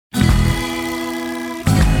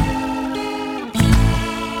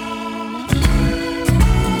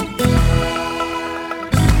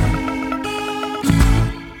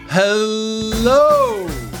Hello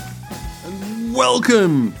and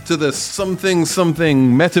welcome to the Something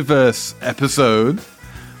Metaverse episode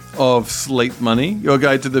of Slate Money, your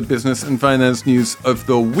guide to the business and finance news of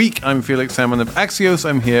the week. I'm Felix Salmon of Axios.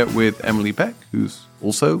 I'm here with Emily Peck, who's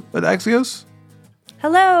also at Axios.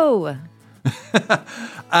 Hello.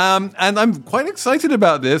 And I'm quite excited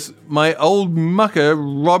about this. My old mucker,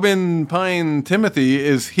 Robin Pine Timothy,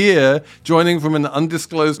 is here, joining from an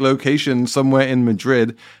undisclosed location somewhere in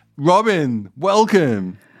Madrid. Robin,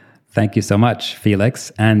 welcome. Thank you so much,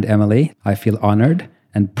 Felix and Emily. I feel honored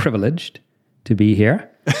and privileged to be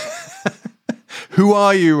here. Who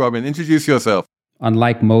are you, Robin? Introduce yourself.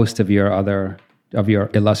 Unlike most of your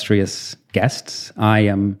illustrious guests, I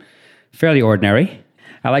am fairly ordinary.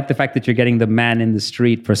 I like the fact that you're getting the man in the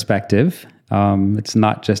street perspective. It's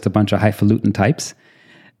not just a bunch of highfalutin types.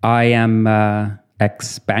 I am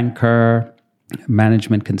ex-banker,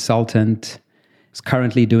 management consultant, is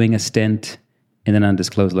currently doing a stint in an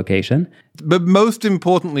undisclosed location. But most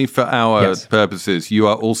importantly for our purposes, you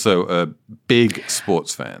are also a big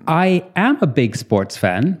sports fan. I am a big sports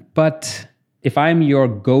fan, but if I'm your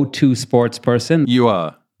go-to sports person... You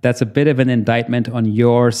are. That's a bit of an indictment on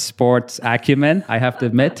your sports acumen, I have to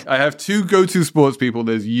admit. I have two go-to sports people.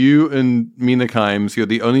 There's you and Mina Kimes. You're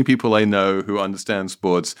the only people I know who understand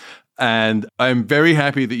sports. And I'm very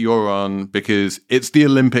happy that you're on because it's the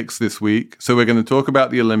Olympics this week. So we're going to talk about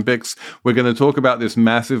the Olympics. We're going to talk about this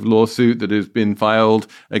massive lawsuit that has been filed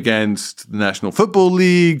against the National Football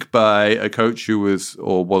League by a coach who was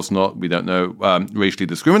or was not, we don't know, racially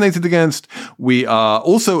discriminated against. We are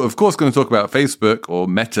also, of course, going to talk about Facebook, or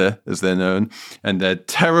Meta as they're known, and their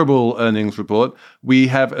terrible earnings report. We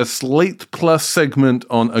have a Slate Plus segment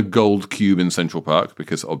on a gold cube in Central Park,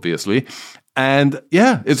 because obviously... And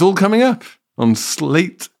yeah, it's all coming up on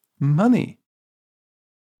Slate Money.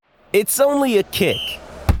 It's only a kick,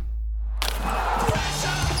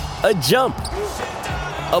 a jump,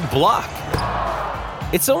 a block.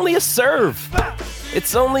 It's only a serve.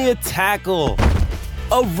 It's only a tackle,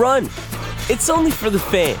 a run. It's only for the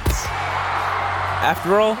fans.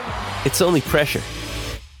 After all, it's only pressure.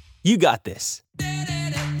 You got this.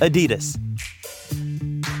 Adidas.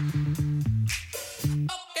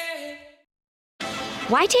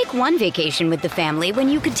 Why take one vacation with the family when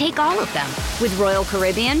you could take all of them? With Royal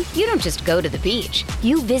Caribbean, you don't just go to the beach.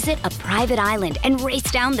 You visit a private island and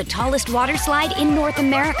race down the tallest water slide in North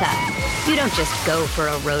America. You don't just go for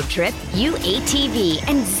a road trip. You ATV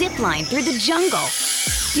and zip line through the jungle.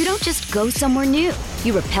 You don't just go somewhere new.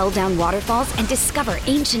 You rappel down waterfalls and discover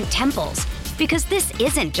ancient temples. Because this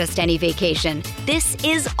isn't just any vacation. This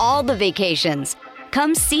is all the vacations.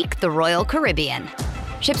 Come seek the Royal Caribbean.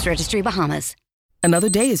 Ships Registry, Bahamas. Another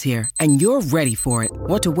day is here, and you're ready for it.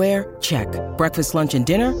 What to wear? Check. Breakfast, lunch, and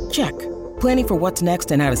dinner? Check. Planning for what's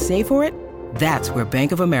next and how to save for it? That's where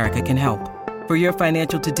Bank of America can help. For your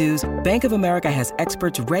financial to-dos, Bank of America has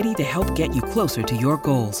experts ready to help get you closer to your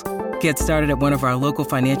goals. Get started at one of our local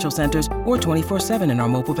financial centers or 24/7 in our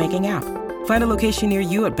mobile banking app. Find a location near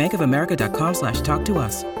you at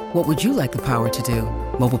bankofamerica.com/talktous. What would you like the power to do?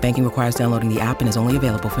 Mobile banking requires downloading the app and is only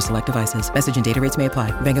available for select devices. Message and data rates may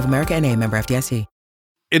apply. Bank of America N.A., member FDIC.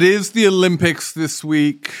 It is the Olympics this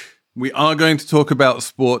week. We are going to talk about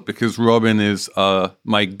sport because Robin is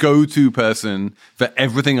my go-to person for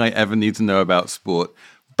everything I ever need to know about sport.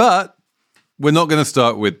 But we're not going to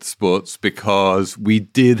start with sports because we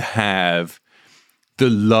did have the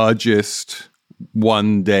largest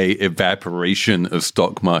one-day evaporation of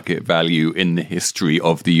stock market value in the history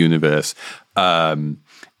of the universe.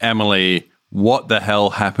 Emily, what the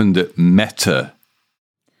hell happened at Meta?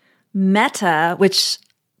 Meta, which,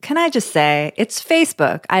 can I just say, it's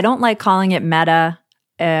Facebook. I don't like calling it Meta.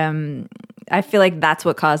 I feel like that's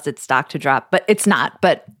what caused its stock to drop, but it's not,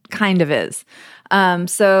 but kind of is.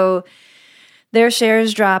 So their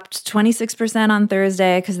shares dropped 26% on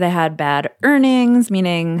Thursday because they had bad earnings,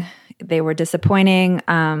 meaning they were disappointing.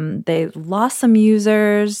 They lost some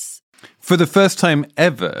users. For the first time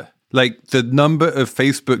ever, like the number of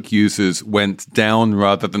Facebook users went down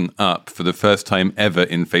rather than up for the first time ever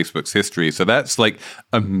in Facebook's history. So that's like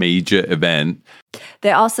a major event.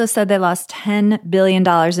 They also said they lost $10 billion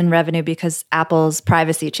in revenue because Apple's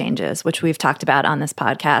privacy changes, which we've talked about on this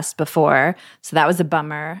podcast before. So that was a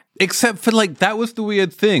bummer. Except for like, that was the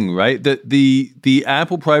weird thing, right? That the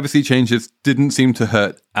Apple privacy changes didn't seem to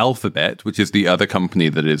hurt Alphabet, which is the other company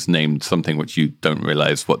that is named something which you don't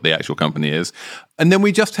realize what the actual company is. And then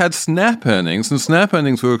we just had Snap earnings, and Snap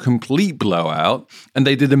earnings were a complete blowout, and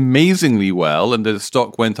they did amazingly well, and the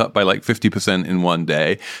stock went up by like 50% in one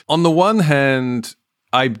day. On the one hand,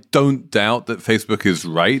 I don't doubt that Facebook is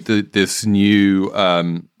right, that this new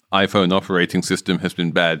iPhone operating system has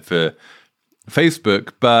been bad for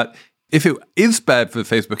Facebook. But if it is bad for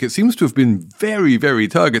Facebook, it seems to have been very, very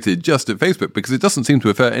targeted just at Facebook because it doesn't seem to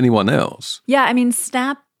have hurt anyone else. Yeah, I mean,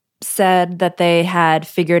 Snap said that they had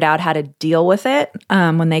figured out how to deal with it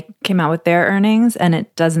when they came out with their earnings, and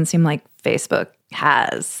it doesn't seem like Facebook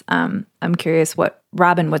has. I'm curious what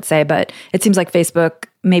Robin would say, but it seems like Facebook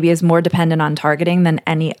maybe is more dependent on targeting than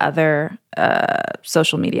any other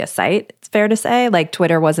social media site, it's fair to say. Like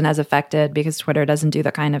Twitter wasn't as affected because Twitter doesn't do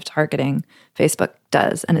the kind of targeting Facebook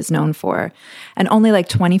does and is known for. And only like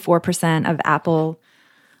 24% of Apple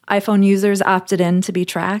iPhone users opted in to be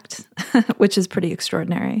tracked, which is pretty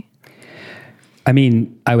extraordinary. I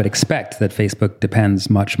mean, I would expect that Facebook depends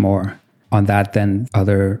much more on that than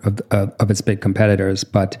other of its big competitors,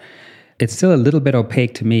 but it's still a little bit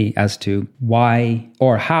opaque to me as to why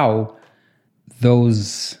or how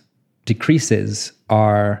those decreases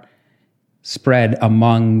are spread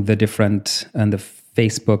among the different and the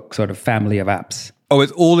Facebook sort of family of apps. Oh,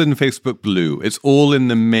 it's all in Facebook Blue. It's all in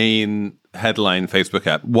the main headline Facebook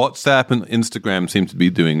app. WhatsApp and Instagram seem to be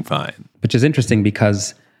doing fine. Which is interesting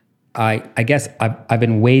because I guess I've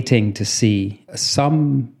been waiting to see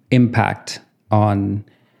some impact on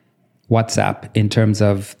WhatsApp in terms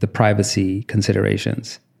of the privacy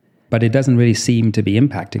considerations, but it doesn't really seem to be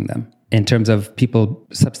impacting them in terms of people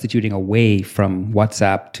substituting away from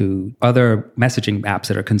WhatsApp to other messaging apps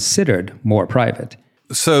that are considered more private.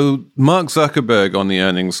 So Mark Zuckerberg on the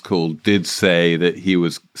earnings call did say that he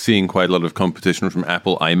was seeing quite a lot of competition from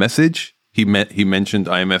Apple iMessage. He mentioned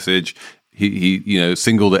iMessage. He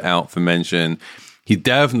singled it out for mention. He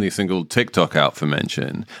definitely singled TikTok out for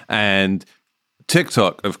mention. And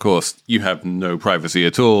TikTok, of course, you have no privacy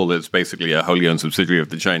at all. It's basically a wholly owned subsidiary of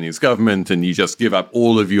the Chinese government, and you just give up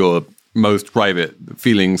all of your most private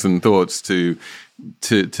feelings and thoughts to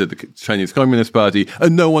the Chinese Communist Party,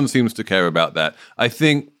 and no one seems to care about that. I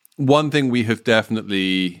think one thing we have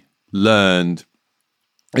definitely learned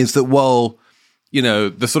is that while,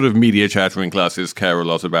 the sort of media chattering classes care a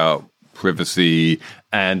lot about privacy,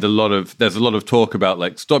 and there's a lot of talk about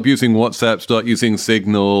like stop using WhatsApp, start using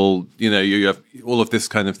Signal, you have all of this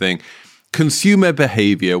kind of thing. Consumer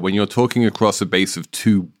behavior, when you're talking across a base of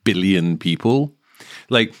 2 billion people,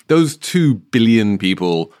 like those 2 billion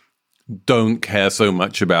people don't care so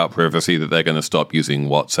much about privacy that they're going to stop using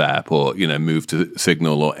WhatsApp or, move to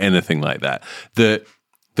Signal or anything like that. The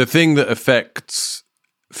thing that affects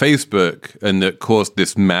Facebook and that caused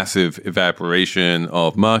this massive evaporation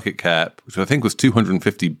of market cap, which I think was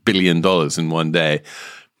 $250 billion in one day,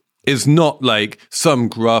 is not like some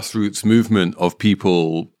grassroots movement of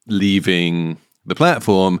people leaving the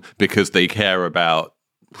platform because they care about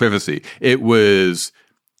privacy. It was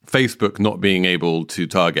Facebook not being able to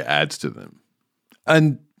target ads to them.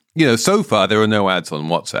 And, so far there are no ads on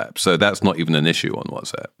WhatsApp, so that's not even an issue on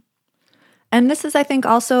WhatsApp. And this is, I think,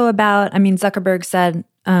 also about, Zuckerberg said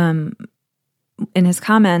in his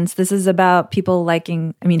comments, this is about people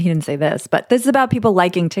liking, he didn't say this, but this is about people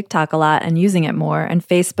liking TikTok a lot and using it more, and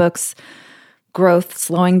Facebook's growth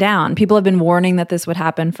slowing down. People have been warning that this would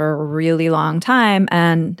happen for a really long time,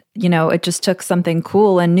 and, it just took something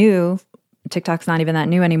cool and new. TikTok's not even that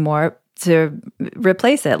new anymore to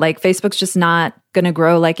replace it. Like Facebook's just not going to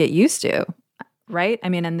grow like it used to, right?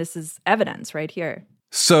 And this is evidence right here.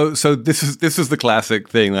 So this is the classic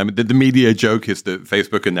thing. The media joke is that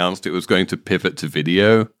Facebook announced it was going to pivot to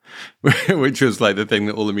video, which was like the thing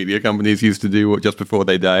that all the media companies used to do just before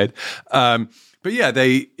they died. But yeah,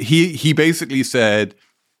 he basically said,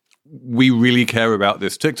 we really care about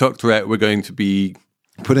this TikTok threat. We're going to be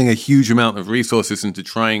putting a huge amount of resources into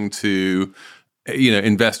trying to,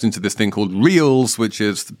 invest into this thing called Reels, which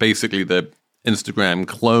is basically the Instagram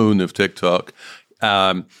clone of TikTok.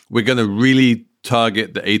 We're going to really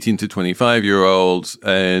target the 18 to 25-year-olds,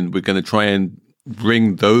 and we're going to try and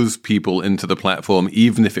bring those people into the platform,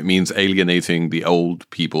 even if it means alienating the old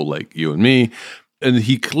people like you and me. And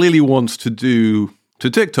he clearly wants to do to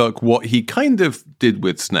TikTok what he kind of did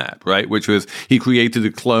with Snap, right? Which was he created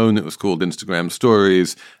a clone that was called Instagram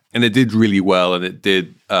Stories, and it did really well, and it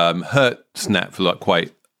did hurt Snap for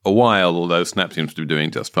quite a while, although Snap seems to be doing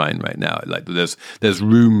just fine right now. Like there's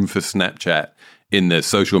room for Snapchat in the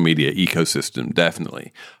social media ecosystem,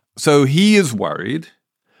 definitely. So he is worried,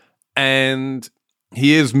 and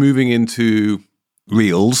he is moving into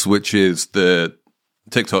Reels, which is the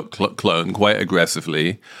TikTok clone, quite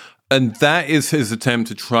aggressively. And that is his attempt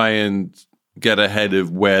to try and get ahead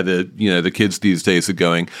of where the kids these days are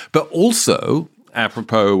going. But also,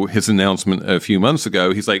 apropos his announcement a few months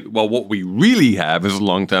ago, he's like, well, what we really have as a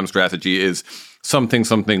long-term strategy is something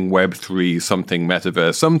Web3, something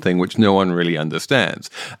metaverse, something which no one really understands.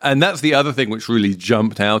 And that's the other thing which really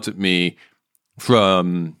jumped out at me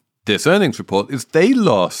from this earnings report is they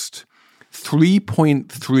lost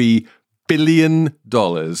 $3.3 billion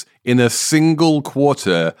in a single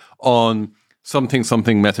quarter on something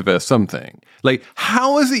metaverse something. Like,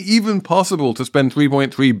 how is it even possible to spend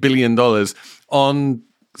 $3.3 billion on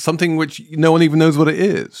something which no one even knows what it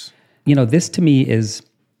is? This to me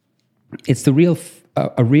it's the real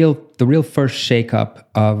first shakeup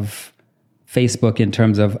of Facebook in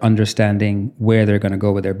terms of understanding where they're going to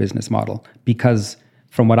go with their business model. Because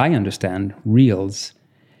from what I understand, Reels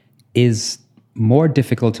is more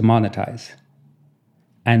difficult to monetize.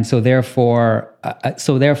 And so therefore,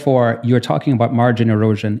 you're talking about margin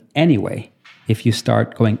erosion anyway if you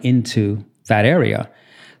start going into that area.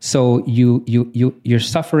 So you're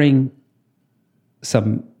suffering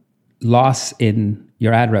some loss in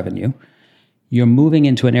your ad revenue. You're moving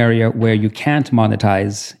into an area where you can't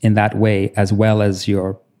monetize in that way as well as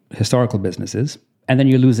your historical businesses. And then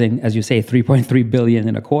you're losing, as you say, $3.3 billion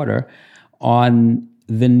in a quarter on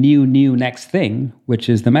the new next thing, which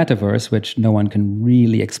is the metaverse, which no one can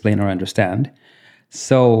really explain or understand.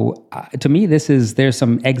 So to me, there's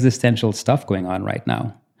some existential stuff going on right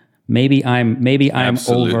now. Maybe I'm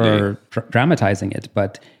over dramatizing it,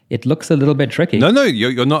 but it looks a little bit tricky. No,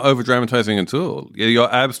 you're not over dramatizing at all.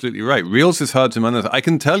 You're absolutely right. Reels is hard to monetize. I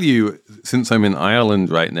can tell you, since I'm in Ireland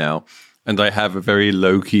right now, and I have a very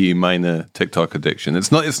low-key minor TikTok addiction.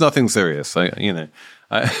 It's nothing serious. But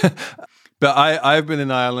I've been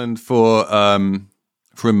in Ireland for a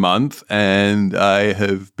month, and I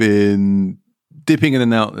have been dipping in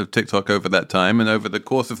and out of TikTok over that time. And over the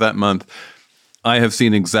course of that month, I have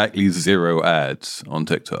seen exactly 0 ads on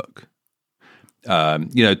TikTok.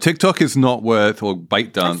 TikTok is not worth, or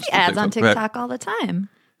ByteDance. I see ads on TikTok all the time.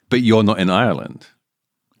 But you're not in Ireland.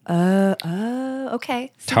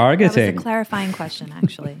 Okay. So targeting. That was a clarifying question,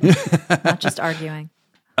 actually. Not just arguing.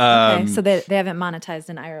 Okay, so they haven't monetized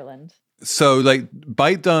in Ireland. So, like,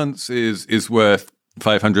 ByteDance is worth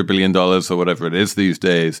 $500 billion or whatever it is these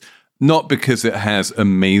days, not because it has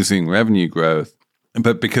amazing revenue growth,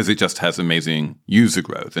 but because it just has amazing user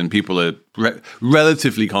growth. And people are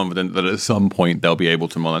relatively confident that at some point they'll be able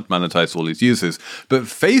to monetize all these users. But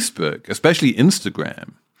Facebook, especially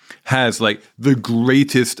Instagram, has like the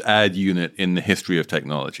greatest ad unit in the history of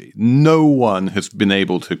technology. No one has been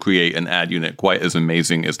able to create an ad unit quite as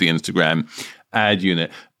amazing as the Instagram ad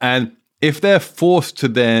unit. And if they're forced to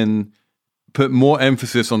then put more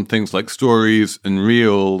emphasis on things like stories and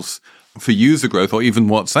Reels for user growth, or even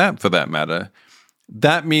WhatsApp for that matter,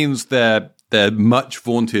 that means their much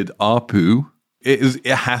vaunted ARPU, it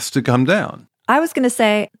has to come down. I was going to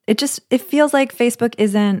say, it feels like Facebook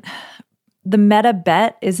isn't the Meta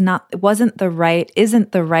bet isn't the right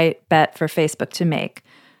bet for Facebook to make,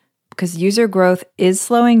 because user growth is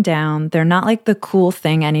slowing down. They're not like the cool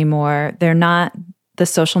thing anymore. They're not the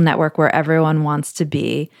social network where everyone wants to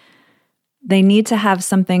be. They need to have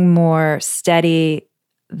something more steady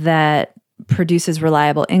that produces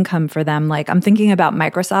reliable income for them. Like, I'm thinking about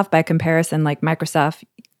Microsoft by comparison. Like, Microsoft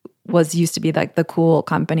used to be like the cool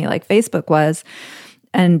company like Facebook was.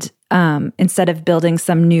 And instead of building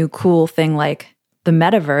some new cool thing like the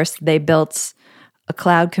metaverse, they built a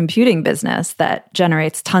cloud computing business that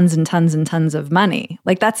generates tons and tons and tons of money.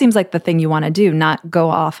 Like, that seems like the thing you want to do, not go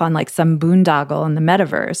off on like some boondoggle in the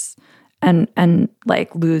metaverse and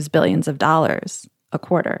like lose billions of dollars a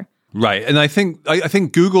quarter. Right. And I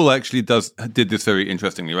think Google actually did this very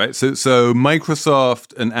interestingly, right? So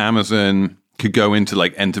Microsoft and Amazon could go into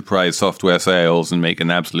like enterprise software sales and make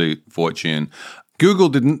an absolute fortune. Google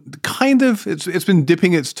didn't. It's been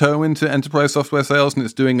dipping its toe into enterprise software sales, and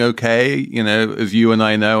it's doing okay. You know, as you and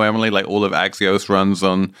I know, Emily, like all of Axios runs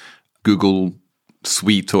on Google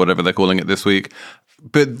Suite or whatever they're calling it this week.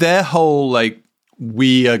 But their whole like,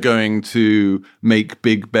 we are going to make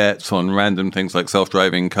big bets on random things like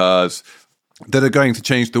self-driving cars that are going to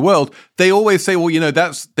change the world. They always say, well, you know,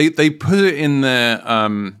 they put it in their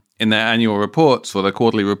annual reports or their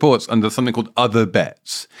quarterly reports under something called other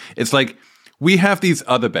bets. It's like, we have these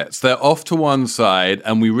other bets. They're off to one side,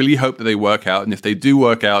 and we really hope that they work out. And if they do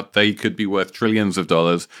work out, they could be worth trillions of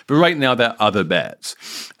dollars. But right now, they're other bets.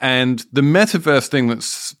 And the metaverse thing that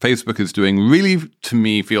Facebook is doing really, to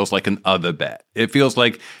me, feels like an other bet. It feels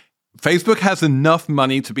like Facebook has enough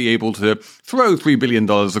money to be able to throw $3 billion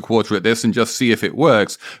a quarter at this and just see if it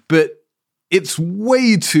works. But it's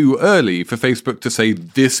way too early for Facebook to say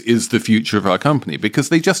this is the future of our company, because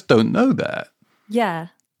they just don't know that. Yeah.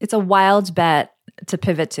 It's a wild bet. to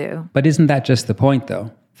pivot to. But isn't that just the point,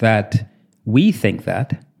 though? That we think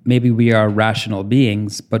that maybe we are rational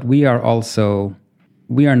beings, but we are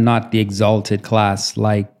not the exalted class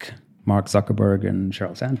like Mark Zuckerberg and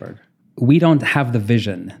Sheryl Sandberg. We don't have the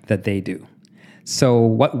vision that they do. So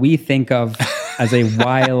what we think of as a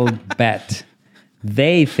wild bet,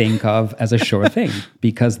 they think of as a sure thing,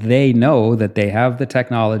 because they know that they have the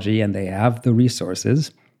technology and they have the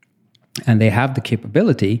resources and they have the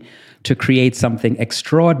capability to create something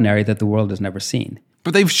extraordinary that the world has never seen.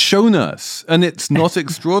 But they've shown us, and it's not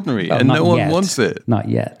extraordinary, Well, and not no one yet. wants it. Not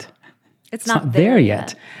yet. It's not there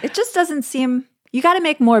yet. It just doesn't seem, you got to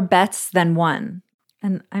make more bets than one.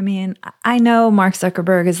 And I mean, I know Mark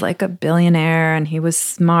Zuckerberg is like a billionaire and he was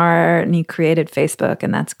smart and he created Facebook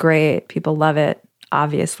and that's great. People love it,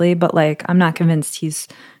 obviously. But like, I'm not convinced he's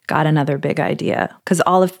got another big idea, because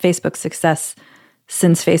all of Facebook's success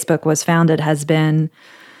since Facebook was founded has been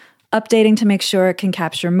updating to make sure it can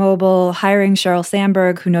capture mobile, hiring Sheryl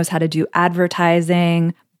Sandberg, who knows how to do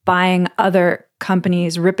advertising, buying other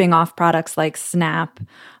companies, ripping off products like Snap.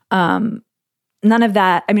 None of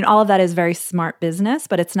that, I mean, all of that is very smart business,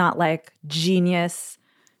 but it's not like genius.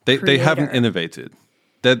 They haven't innovated.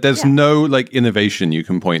 There's no like innovation you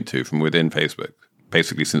can point to from within Facebook,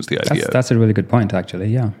 basically since the IPO. That's a really good point, actually,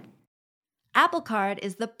 yeah. Apple Card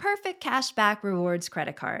is the perfect cashback rewards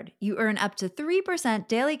credit card. You earn up to 3%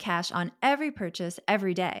 daily cash on every purchase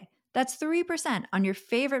every day. That's 3% on your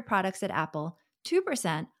favorite products at Apple,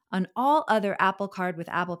 2% on all other Apple Card with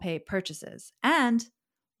Apple Pay purchases, and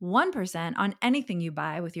 1% on anything you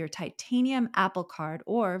buy with your titanium Apple Card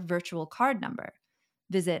or virtual card number.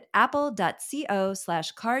 Visit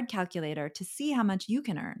apple.co/card calculator to see how much you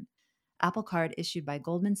can earn. Apple Card issued by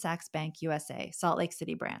Goldman Sachs Bank USA, Salt Lake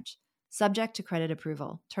City branch. Subject to credit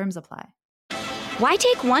approval. Terms apply. Why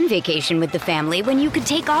take one vacation with the family when you could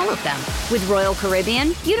take all of them? With Royal Caribbean,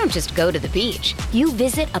 you don't just go to the beach. You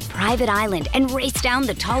visit a private island and race down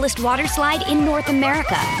the tallest water slide in North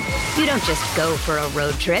America. You don't just go for a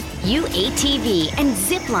road trip. You ATV and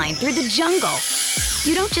zip line through the jungle.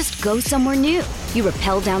 You don't just go somewhere new. You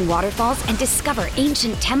rappel down waterfalls and discover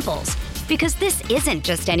ancient temples. Because this isn't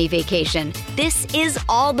just any vacation. This is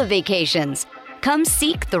all the vacations. Come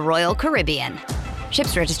seek the Royal Caribbean.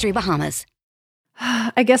 Ships Registry, Bahamas.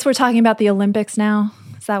 I guess we're talking about the Olympics now.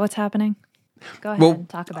 Is that what's happening? Go ahead and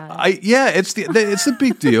talk about it. It's a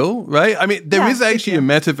big deal, right? I mean, there is actually a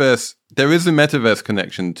metaverse. There is a metaverse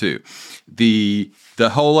connection too. The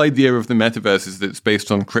whole idea of the metaverse is that it's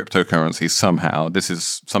based on cryptocurrency somehow. This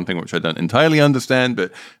is something which I don't entirely understand,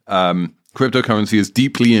 but cryptocurrency is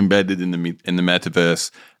deeply embedded in the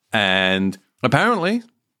metaverse, and apparently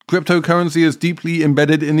cryptocurrency is deeply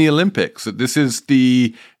embedded in the Olympics. This is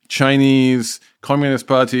the Chinese Communist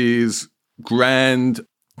Party's grand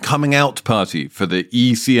coming out party for the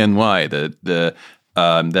eCNY,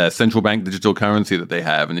 their central bank digital currency that they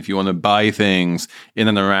have. And if you want to buy things in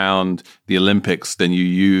and around the Olympics, then you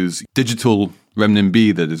use digital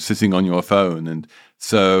renminbi that is sitting on your phone. And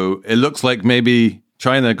so it looks like maybe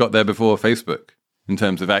China got there before Facebook in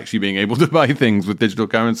terms of actually being able to buy things with digital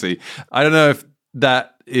currency. I don't know if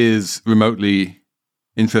that is remotely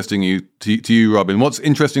interesting to you, Robin. What's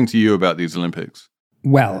interesting to you about these Olympics?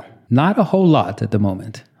 Well, not a whole lot at the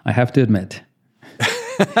moment, I have to admit.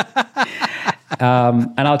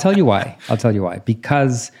 And I'll tell you why.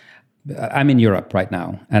 Because I'm in Europe right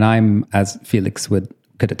now, and I'm, as Felix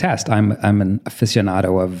could attest, I'm an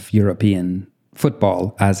aficionado of European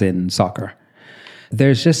football, as in soccer.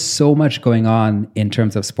 There's just so much going on in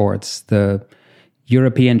terms of sports. The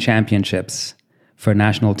European Championships for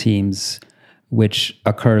national teams, which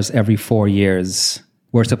occurs every 4 years,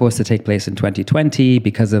 were supposed to take place in 2020.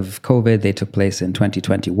 Because of COVID, they took place in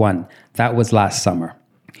 2021. That was last summer.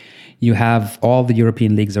 You have all the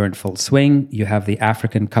European leagues are in full swing. You have the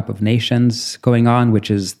African Cup of Nations going on, which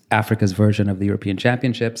is Africa's version of the European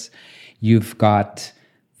Championships. You've got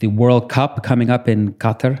the World Cup coming up in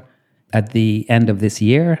Qatar at the end of this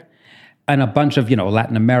year, and a bunch of,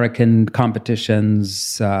 Latin American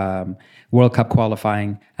competitions, World Cup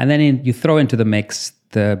qualifying. And then you throw into the mix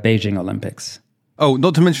the Beijing Olympics. Oh,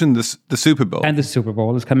 not to mention the Super Bowl. And the Super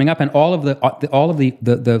Bowl is coming up, and all of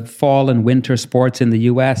the fall and winter sports in the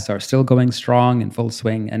US are still going strong in full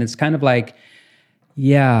swing. And it's kind of like,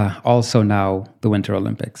 also now the Winter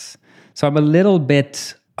Olympics. So I'm a little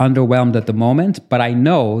bit underwhelmed at the moment, but I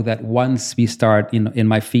know that once we start, in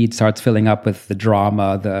my feed starts filling up with the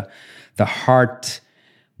drama, the heart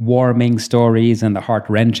warming stories and the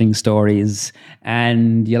heart-wrenching stories.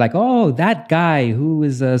 And you're like, oh, that guy who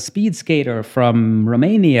is a speed skater from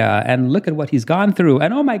Romania, and look at what he's gone through.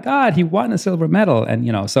 And oh my God, he won a silver medal.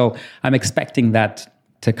 And, so I'm expecting that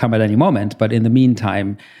to come at any moment. But in the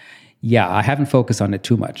meantime, I haven't focused on it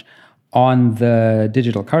too much. On the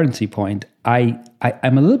digital currency point, I'm a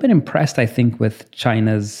little bit impressed, I think, with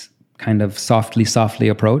China's kind of softly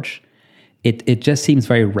approach. It just seems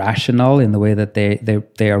very rational in the way that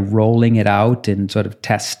they are rolling it out in sort of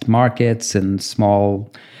test markets and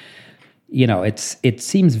small. It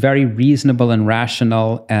seems very reasonable and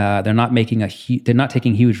rational. They're not they're not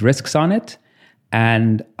taking huge risks on it,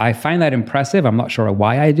 and I find that impressive. I'm not sure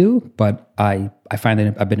why I do, but I find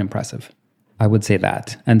it a bit impressive. I would say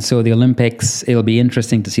that. And so the Olympics, it'll be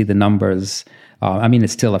interesting to see the numbers.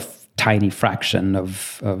 It's still a tiny fraction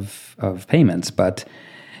of payments, but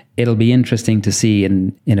it'll be interesting to see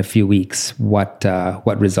in a few weeks what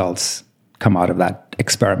results come out of that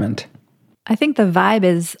experiment. I think the vibe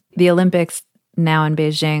is the Olympics now in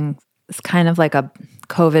Beijing is kind of like a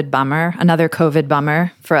COVID bummer, another COVID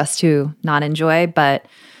bummer for us to not enjoy, but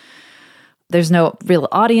there's no real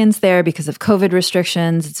audience there because of COVID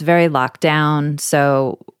restrictions. It's very locked down.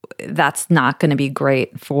 So that's not going to be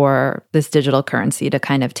great for this digital currency to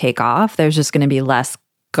kind of take off. There's just going to be less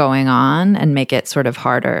going on and make it sort of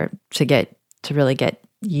harder to really get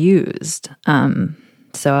used.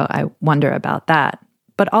 So I wonder about that.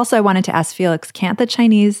 But also I wanted to ask Felix, can't the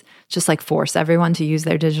Chinese just force everyone to use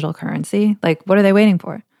their digital currency? What are they waiting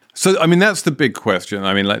for? So, that's the big question.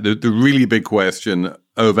 The really big question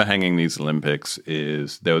overhanging these Olympics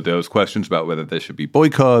is there was questions about whether there should be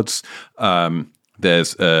boycotts.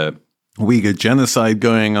 There's a Uyghur genocide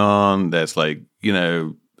going on. There's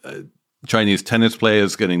Chinese tennis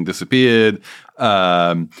players getting disappeared.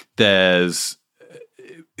 There's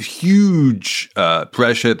huge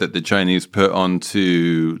pressure that the Chinese put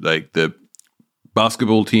onto the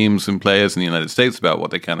basketball teams and players in the United States about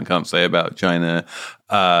what they can and can't say about China.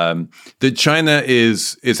 That China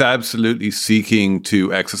is absolutely seeking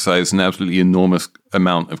to exercise an absolutely enormous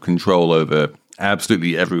amount of control over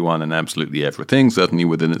absolutely everyone and absolutely everything, certainly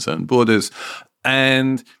within its own borders.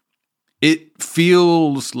 And it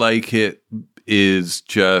feels like it is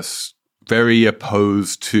just very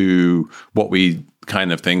opposed to what we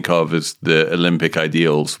kind of think of as the Olympic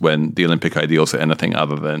ideals when the Olympic ideals are anything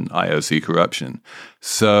other than IOC corruption.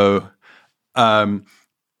 So I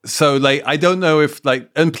don't know if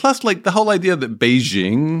and plus the whole idea that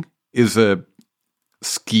Beijing is a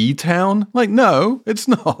ski town, no, it's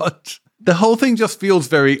not. The whole thing just feels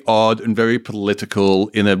very odd and very political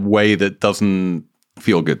in a way that doesn't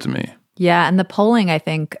feel good to me. Yeah, and the polling, I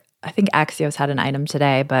think Axios had an item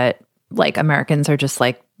today, but Americans are just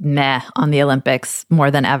meh on the Olympics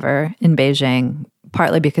more than ever in Beijing,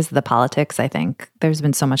 partly because of the politics. I think there's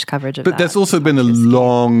been so much coverage of that. But there's also been a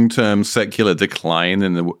long-term secular decline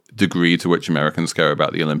in the degree to which Americans care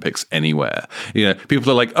about the Olympics anywhere.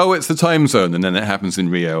 People are like, oh, it's the time zone, and then it happens in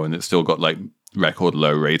Rio, and it's still got record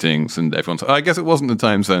low ratings, and everyone's I guess it wasn't the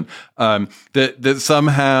time zone. That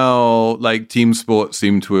somehow team sports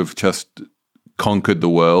seem to have just conquered the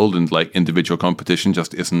world, and individual competition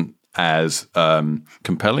just isn't as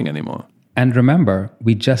compelling anymore. And remember,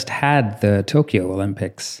 we just had the Tokyo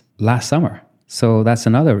Olympics last summer, so that's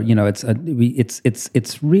another.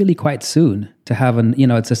 It's really quite soon to have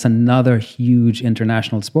it's just another huge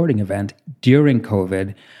international sporting event during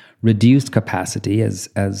COVID. Reduced capacity,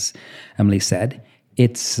 as Emily said,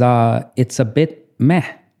 it's a bit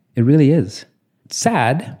meh. It really is. It's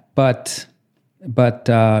sad, but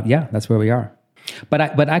that's where we are.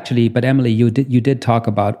 But Emily, you did talk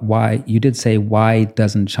about why. You did say, why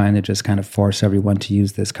doesn't China just kind of force everyone to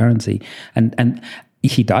use this currency? And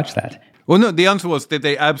he dodged that. Well, no, the answer was that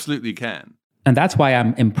they absolutely can. And that's why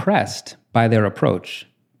I'm impressed by their approach,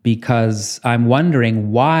 because I'm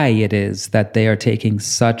wondering why it is that they are taking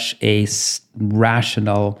such a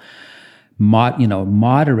rational,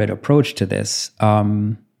 moderate approach to this.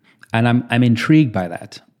 And I'm intrigued by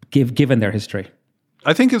that, given their history.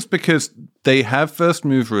 I think it's because they have first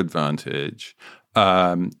mover advantage.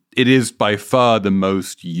 It is by far the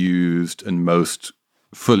most used and most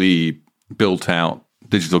fully built out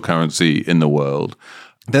digital currency in the world.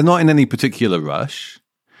 They're not in any particular rush.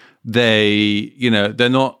 They're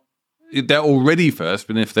already first,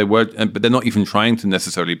 but but they're not even trying to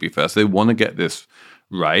necessarily be first. They want to get this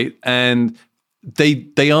right. And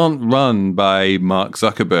they aren't run by Mark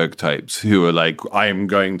Zuckerberg types who are I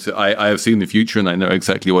have seen the future and I know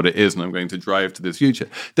exactly what it is and I'm going to drive to this future.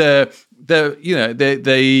 They're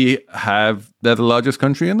the largest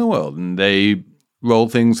country in the world, and they roll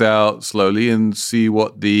things out slowly and see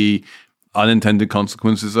what the unintended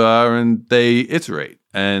consequences are, and they iterate.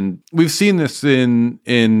 And we've seen this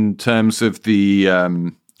in terms of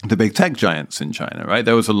the big tech giants in China, right?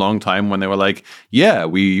 There was a long time when they were like, yeah,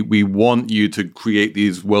 we want you to create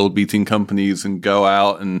these world-beating companies and go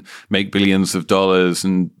out and make billions of dollars,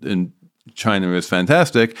 and China is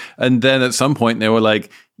fantastic. And then at some point they were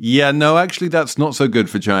like, yeah, no, actually that's not so good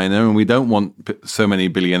for China, and we don't want so many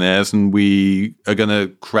billionaires, and we are going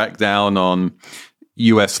to crack down on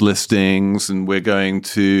US listings, and we're going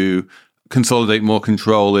to consolidate more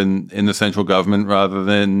control in the central government rather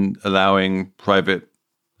than allowing private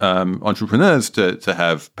entrepreneurs to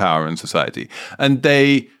have power in society. And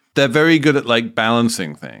they're very good at like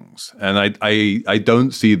balancing things. And I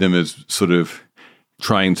don't see them as sort of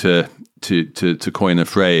trying to coin a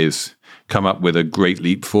phrase, come up with a great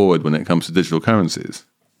leap forward when it comes to digital currencies.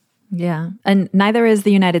 Yeah. And neither is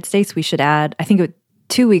the United States, we should add. I think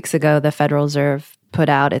 2 weeks ago, the Federal Reserve put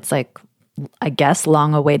out its I guess,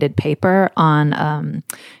 long-awaited paper on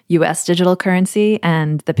U.S. digital currency.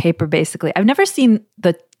 And the paper basically, I've never seen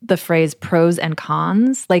the phrase pros and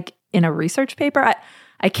cons like in a research paper.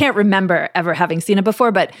 I can't remember ever having seen it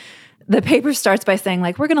before, but the paper starts by saying,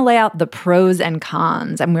 like, we're going to lay out the pros and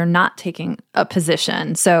cons, and we're not taking a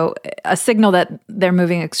position. So a signal that they're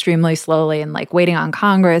moving extremely slowly and like waiting on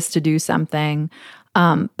Congress to do something.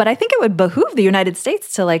 But I think it would behoove the United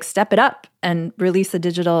States to like step it up and release a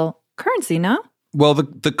digital currency, no? Well,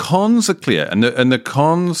 the cons are clear, and the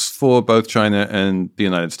cons for both China and the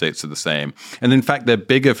United States are the same. And in fact, they're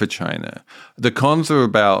bigger for China. The cons are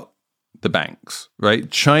about the banks, right?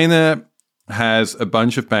 China has a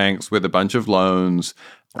bunch of banks with a bunch of loans,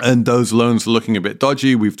 and those loans are looking a bit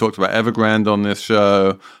dodgy. We've talked about Evergrande on this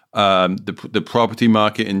show. The property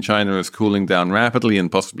market in China is cooling down rapidly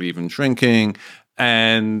and possibly even shrinking.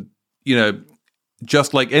 And,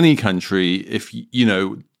 just like any country, if,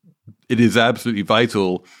 it is absolutely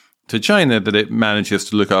vital to China that it manages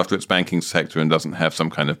to look after its banking sector and doesn't have some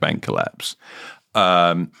kind of bank collapse.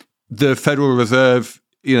 The Federal Reserve,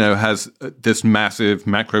 has this massive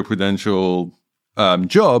macroprudential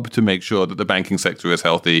job to make sure that the banking sector is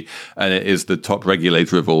healthy, and it is the top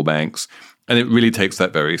regulator of all banks. And it really takes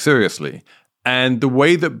that very seriously. And the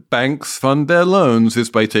way that banks fund their loans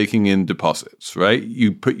is by taking in deposits, right?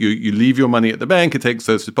 You leave your money at the bank, it takes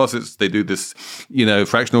those deposits, they do this,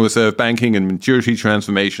 fractional reserve banking and maturity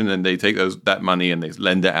transformation, and they take that money and they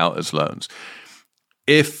lend it out as loans.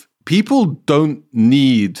 If people don't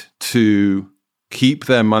need to keep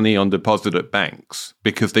their money on deposit at banks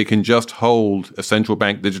because they can just hold a central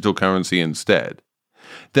bank digital currency instead,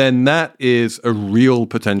 then that is a real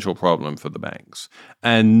potential problem for the banks.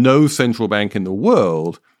 And no central bank in the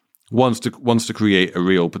world wants to create a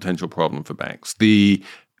real potential problem for banks.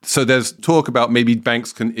 So there's talk about maybe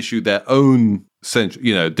banks can issue their own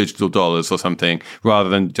digital dollars or something rather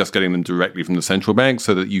than just getting them directly from the central bank,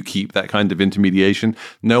 so that you keep that kind of intermediation.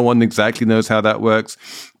 No one exactly knows how that works.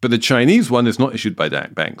 But the Chinese one is not issued by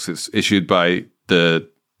banks. It's issued by the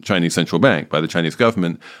Chinese central bank, by the Chinese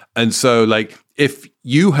government. And so, if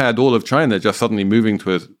you had all of China just suddenly moving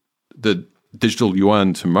to the digital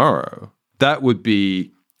yuan tomorrow, that would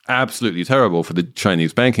be absolutely terrible for the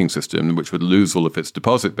Chinese banking system, which would lose all of its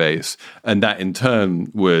deposit base. And that in turn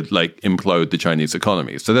would implode the Chinese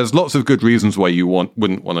economy. So there's lots of good reasons why you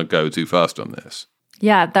wouldn't want to go too fast on this.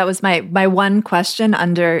 Yeah, that was my one question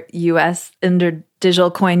under digital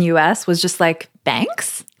coin US was just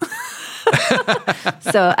banks?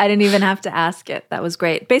 So I didn't even have to ask it. That was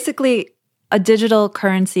great. Basically, a digital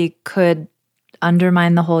currency could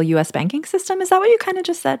undermine the whole US banking system. Is that what you kind of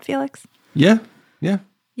just said, Felix? Yeah.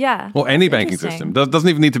 Yeah. Or any banking system. Doesn't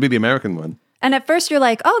even need to be the American one. And at first you're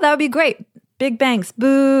like, oh, that would be great. Big banks,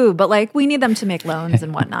 boo. But we need them to make loans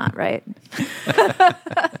and whatnot, right?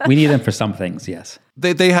 We need them for some things, yes.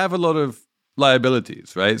 They have a lot of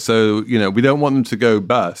liabilities, right? So, we don't want them to go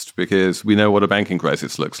bust because we know what a banking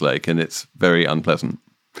crisis looks like, and it's very unpleasant.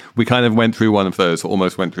 We kind of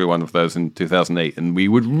almost went through one of those in 2008, and we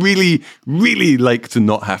would really, really like to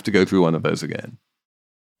not have to go through one of those again.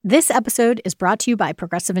 This episode is brought to you by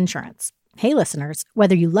Progressive Insurance. Hey, listeners,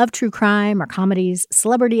 whether you love true crime or comedies,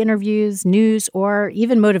 celebrity interviews, news, or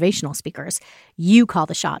even motivational speakers, you call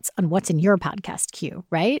the shots on what's in your podcast queue,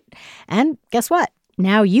 right? And guess what?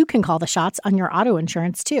 Now you can call the shots on your auto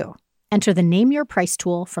insurance, too. Enter the Name Your Price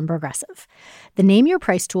tool from Progressive. The Name Your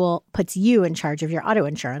Price tool puts you in charge of your auto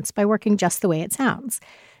insurance by working just the way it sounds.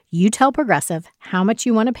 You tell Progressive how much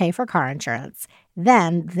you want to pay for car insurance.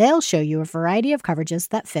 Then they'll show you a variety of coverages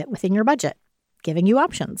that fit within your budget. giving you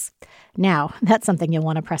options. Now, that's something you'll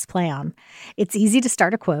want to press play on. It's easy to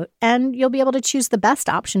start a quote, and you'll be able to choose the best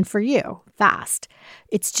option for you fast.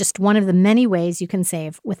 It's just one of the many ways you can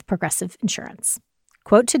save with Progressive Insurance.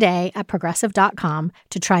 Quote today at Progressive.com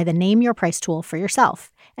to try the Name Your Price tool for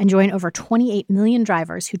yourself and join over 28 million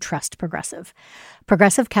drivers who trust Progressive.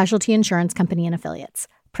 Progressive Casualty Insurance Company and Affiliates.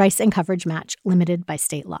 Price and coverage match limited by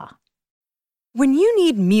state law. When you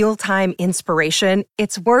need mealtime inspiration,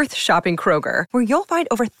 it's worth shopping Kroger, where you'll find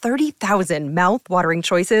over 30,000 mouth-watering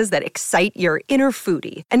choices that excite your inner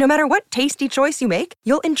foodie. And no matter what tasty choice you make,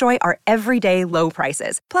 you'll enjoy our everyday low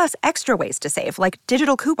prices, plus extra ways to save, like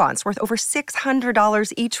digital coupons worth over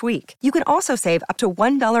 $600 each week. You can also save up to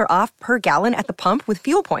 $1 off per gallon at the pump with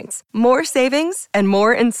fuel points. More savings and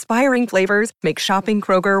more inspiring flavors make shopping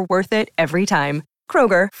Kroger worth it every time.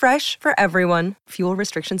 Kroger, fresh for everyone. Fuel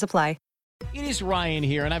restrictions apply. It is Ryan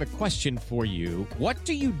here, and I have a question for you. What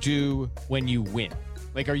do you do when you win?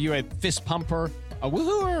 Like, are you a fist pumper, a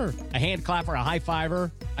woo-hooer, a hand clapper, a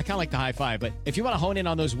high-fiver? I kind of like the high-five, but if you want to hone in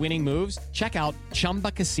on those winning moves, check out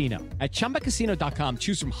Chumba Casino. At ChumbaCasino.com,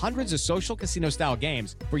 choose from hundreds of social casino-style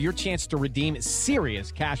games for your chance to redeem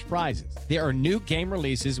serious cash prizes. There are new game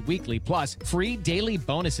releases weekly, plus free daily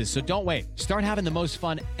bonuses, so don't wait. Start having the most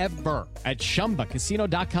fun ever at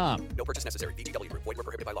ChumbaCasino.com. No purchase necessary. VGW Group. Void where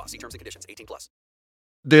prohibited by law. See terms and conditions. 18+.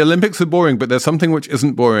 The Olympics are boring, but there's something which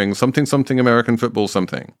isn't boring. Something American football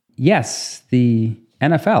something. Yes, the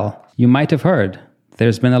NFL. You might have heard.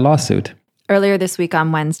 There's been a lawsuit. Earlier this week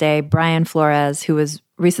on Wednesday, Brian Flores, who was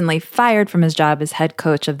recently fired from his job as head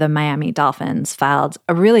coach of the Miami Dolphins, filed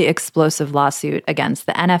a really explosive lawsuit against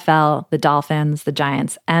the NFL, the Dolphins, the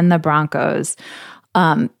Giants, and the Broncos,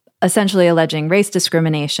 essentially alleging race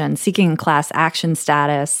discrimination, seeking class action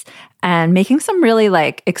status, and making some really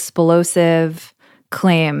explosive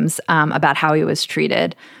claims about how he was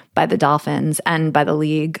treated by the Dolphins and by the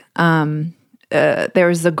league. There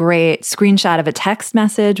was a great screenshot of a text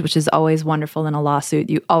message, which is always wonderful in a lawsuit.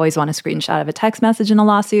 You always want a screenshot of a text message in a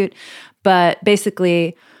lawsuit. But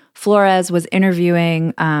basically, Flores was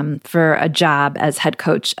interviewing for a job as head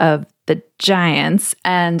coach of the Giants,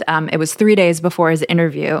 and it was 3 days before his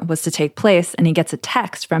interview was to take place, and he gets a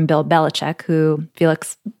text from Bill Belichick, who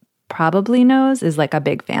Felix probably knows is like a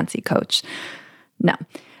big fancy coach. No.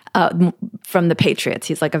 From the Patriots.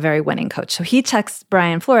 He's like a very winning coach. So he texts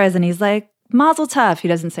Brian Flores and he's like, Mazel tov. He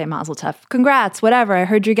doesn't say Mazel tov. Congrats, whatever. I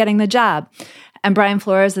heard you're getting the job. And Brian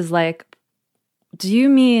Flores is like, do you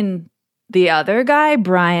mean the other guy,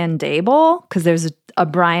 Brian Daboll? Because there's a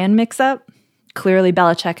Brian mix-up. Clearly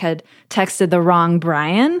Belichick had texted the wrong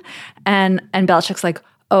Brian. And Belichick's like,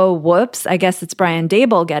 oh, whoops. I guess it's Brian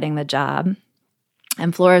Daboll getting the job.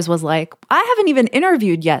 And Flores was like, I haven't even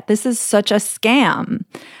interviewed yet. This is such a scam.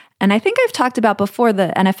 And I think I've talked about before,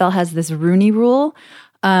 the NFL has this Rooney Rule.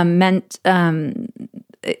 Basically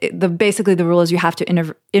the rule is you have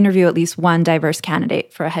to interview at least one diverse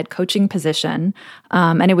candidate for a head coaching position.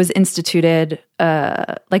 And it was instituted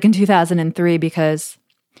in 2003 because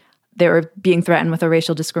they were being threatened with a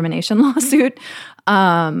racial discrimination lawsuit.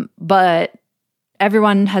 But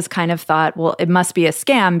everyone has kind of thought, well, it must be a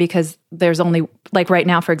scam because there's only, right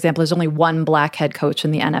now, for example, there's only one black head coach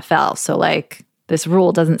in the NFL. So this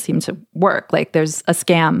rule doesn't seem to work. There's a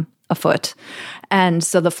scam afoot. And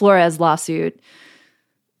so the Flores lawsuit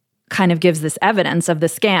kind of gives this evidence of the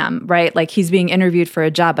scam, right? He's being interviewed for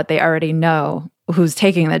a job, but they already know who's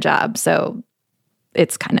taking the job. So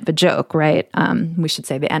it's kind of a joke, right? We should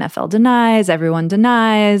say the NFL denies, everyone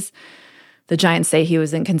denies. The Giants say he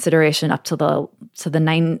was in consideration up to the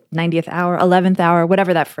 90th hour, 11th hour,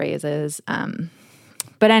 whatever that phrase is.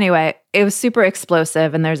 But anyway, it was super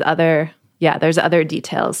explosive, and there's other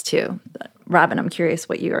details too. Robin, I'm curious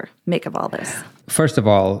what you make of all this. First of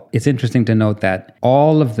all, it's interesting to note that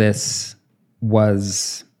all of this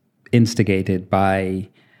was instigated by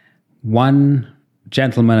one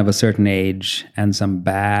gentleman of a certain age and some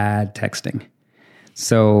bad texting.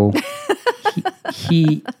 So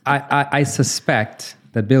I suspect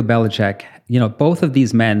that Bill Belichick, both of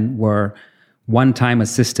these men were one-time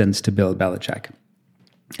assistants to Bill Belichick.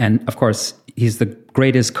 And of course, he's the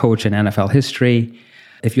greatest coach in NFL history.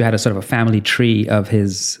 If you had a sort of a family tree of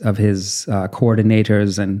his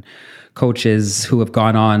coordinators and coaches who have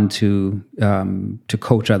gone on to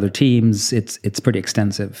coach other teams, it's pretty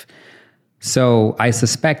extensive. So I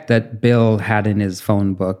suspect that Bill had in his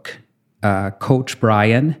phone book Coach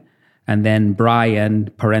Brian, and then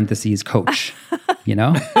Brian parentheses coach,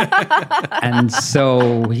 And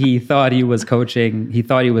so he thought he was coaching. He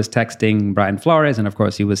thought he was texting Brian Flores, and of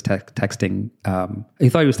course he was texting. He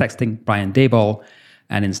thought he was texting Brian Daboll,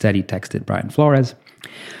 and instead he texted Brian Flores.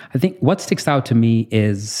 I think what sticks out to me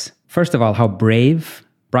is, first of all, how brave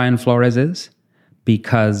Brian Flores is,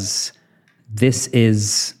 because this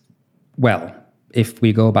is, well, if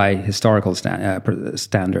we go by historical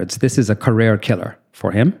standards, this is a career killer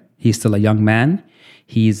for him. He's still a young man.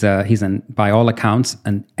 He's by all accounts,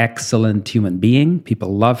 an excellent human being.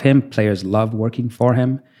 People love him. Players love working for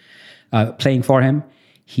him, playing for him.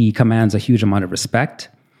 He commands a huge amount of respect.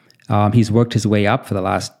 He's worked his way up for the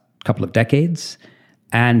last couple of decades,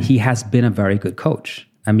 and he has been a very good coach.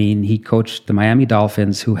 I mean, he coached the Miami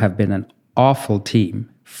Dolphins, who have been an awful team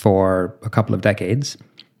for a couple of decades.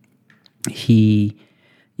 They've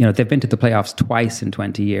been to the playoffs twice in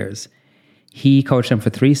 20 years. He coached them for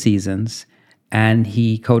 3 seasons, and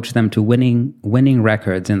he coached them to winning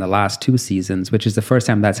records in the last 2 seasons, which is the first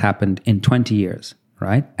time that's happened in 20 years,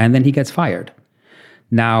 right? And then he gets fired.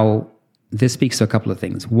 Now, this speaks to a couple of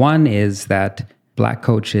things. One is that black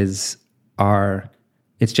coaches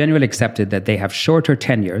it's generally accepted that they have shorter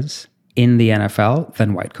tenures in the NFL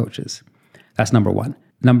than white coaches. That's number one.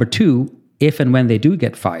 Number two, if and when they do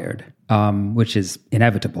get fired, which is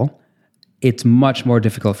inevitable, it's much more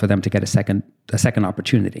difficult for them to get a second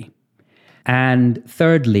opportunity. And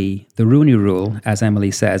thirdly, the Rooney Rule, as Emily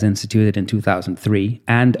says, instituted in 2003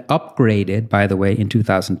 and upgraded, by the way, in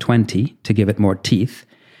 2020 to give it more teeth.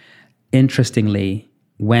 Interestingly,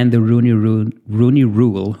 when the Rooney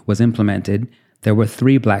Rule was implemented, there were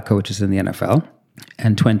 3 black coaches in the NFL,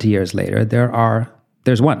 and 20 years later,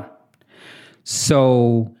 there's 1.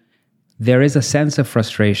 So there is a sense of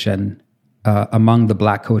frustration among the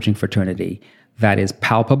black coaching fraternity that is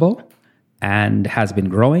palpable and has been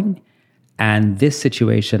growing. And this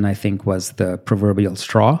situation, I think, was the proverbial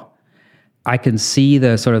straw. I can see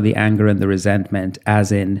the anger and the resentment,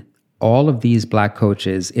 as in all of these black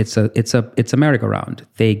coaches. It's a merry-go-round.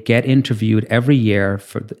 They get interviewed every year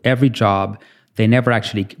for every job. They never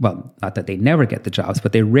actually, well, not that they never get the jobs,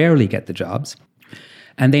 but they rarely get the jobs.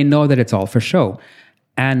 And they know that it's all for show.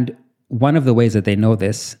 And one of the ways that they know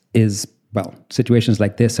this is, well, situations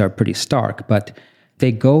like this are pretty stark, but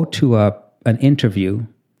they go to an interview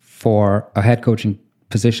for a head coaching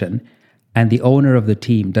position, and the owner of the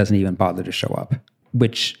team doesn't even bother to show up,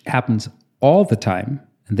 which happens all the time,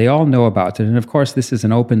 and they all know about it. And of course, this is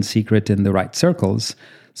an open secret in the right circles.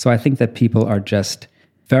 So I think that people are just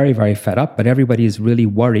very, very fed up, but everybody is really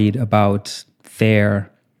worried about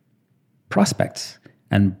their prospects.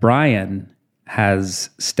 And Brian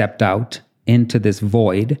has stepped out into this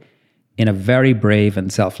void in a very brave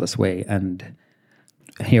and selfless way. And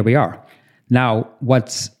here we are. Now,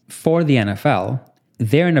 what's for the NFL,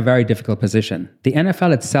 they're in a very difficult position. The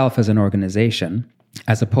NFL itself as an organization,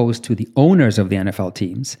 as opposed to the owners of the NFL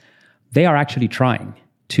teams, they are actually trying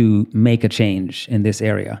to make a change in this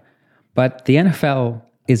area. But the NFL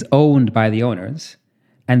is owned by the owners,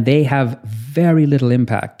 and they have very little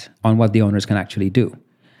impact on what the owners can actually do.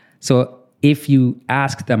 So if you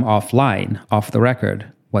ask them offline, off the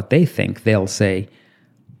record, what they think, they'll say,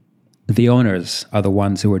 the owners are the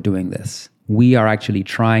ones who are doing this. We are actually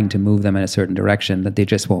trying to move them in a certain direction that they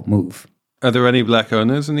just won't move. Are there any black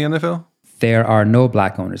owners in the NFL? There are no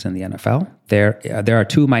black owners in the NFL. There are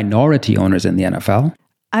 2 minority owners in the NFL.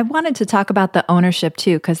 I wanted to talk about the ownership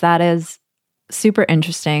too, because that is super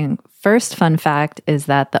interesting. First fun fact is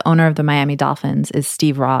that the owner of the Miami Dolphins is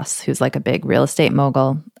Steve Ross, who's like a big real estate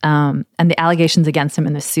mogul. And the allegations against him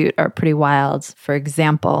in the suit are pretty wild. For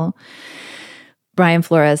example, Brian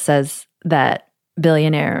Flores says that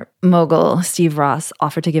billionaire mogul Steve Ross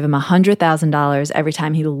offered to give him $100,000 every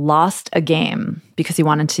time he lost a game because he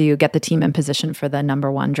wanted to get the team in position for the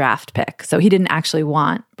number 1 draft pick. So he didn't actually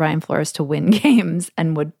want Brian Flores to win games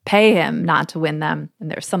and would pay him not to win them.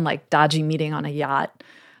 And there's some like dodgy meeting on a yacht.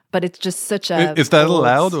 But it's just such a... Is that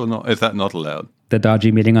allowed or not? Is that not allowed? The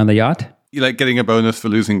dodgy meeting on the yacht? You like getting a bonus for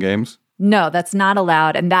losing games? No, that's not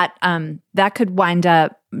allowed. And that could wind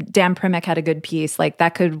up... Dan Primick had a good piece. Like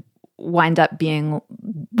that could wind up being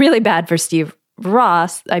really bad for Steve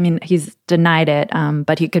Ross. I mean, he's denied it,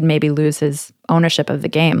 but he could maybe lose his ownership of the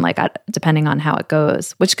game, like depending on how it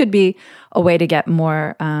goes, which could be a way to get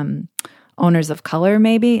more owners of color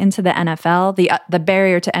maybe into the NFL. The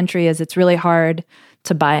barrier to entry is it's really hard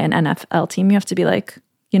to buy an NFL team. You have to be like,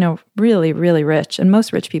 really, really rich. And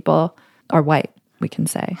most rich people are white, we can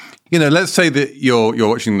say. Let's say that you're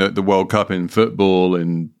watching the World Cup in football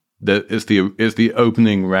and it's the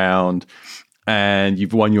opening round and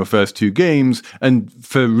you've won your first 2 games, and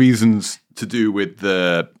for reasons to do with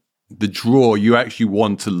the draw, you actually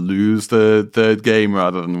want to lose the third game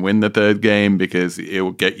rather than win the third game because it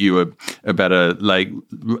will get you a better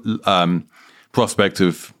prospect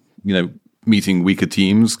of meeting weaker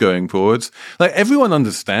teams going forwards. Like, everyone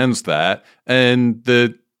understands that, and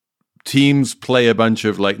the teams play a bunch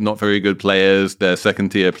of like not very good players, they're second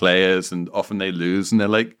tier players, and often they lose, and they're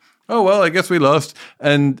like, oh well, I guess we lost.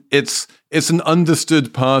 And it's an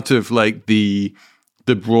understood part of like the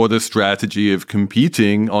broader strategy of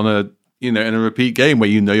competing on a, in a repeat game where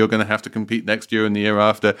you're going to have to compete next year and the year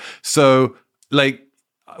after. So like,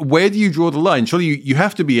 where do you draw the line? Surely you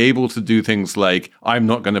have to be able to do things like, I'm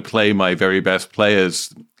not going to play my very best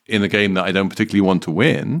players in a game that I don't particularly want to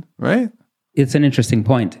win, right? It's an interesting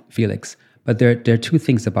point, Felix. But there are two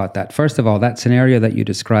things about that. First of all, that scenario that you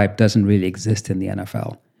described doesn't really exist in the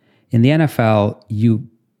NFL. In the NFL,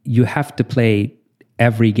 you have to play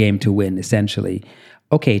every game to win, essentially.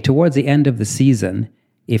 Okay, towards the end of the season,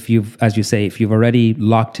 if you've already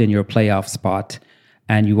locked in your playoff spot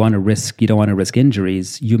and you don't want to risk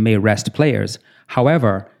injuries, you may rest players.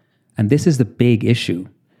 However, and this is the big issue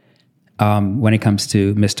when it comes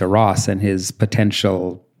to Mr. Ross and his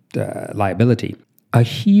potential liability. A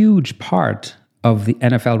huge part of the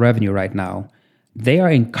NFL revenue right now, they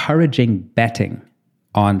are encouraging betting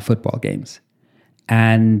on football games.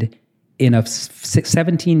 And in a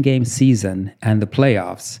 17-game season and the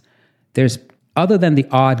playoffs, there's, other than the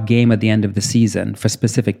odd game at the end of the season for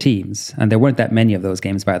specific teams, and there weren't that many of those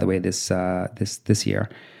games, by the way, this year,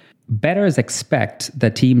 bettors expect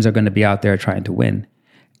that teams are going to be out there trying to win.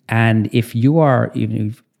 And if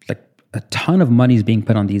like a ton of money is being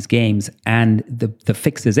put on these games and the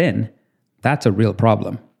fix is in, that's a real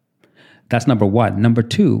problem. That's number one. Number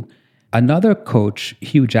two, another coach,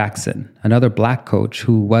 Hugh Jackson, another black coach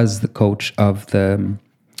who was the coach of the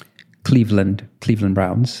Cleveland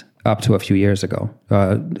Browns up to a few years ago,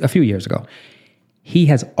 he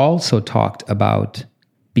has also talked about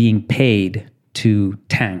being paid to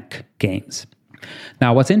tank games.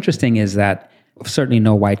 Now, what's interesting is that certainly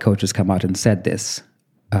no white coach has come out and said this,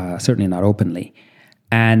 certainly not openly.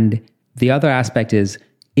 And the other aspect is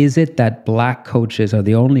it that black coaches are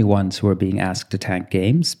the only ones who are being asked to tank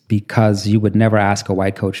games? Because you would never ask a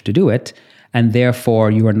white coach to do it, and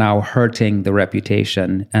therefore you are now hurting the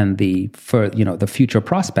reputation and the future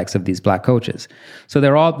prospects of these black coaches. So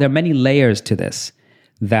there are many layers to this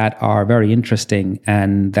that are very interesting,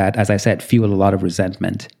 and that, as I said, fuel a lot of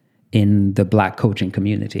resentment in the black coaching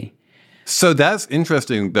community. So that's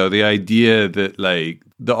interesting, though, the idea that like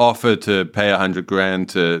the offer to pay $100,000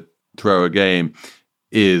 to throw a game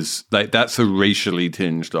is like, that's a racially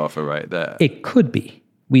tinged offer right there. It could be.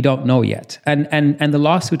 We don't know yet. And the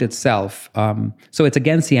lawsuit itself, so it's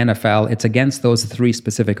against the NFL, it's against those three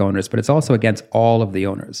specific owners, but it's also against all of the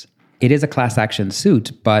owners. It is a class action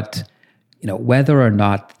suit, but whether or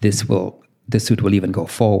not this suit will even go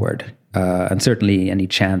forward, and certainly any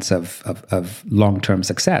chance of long-term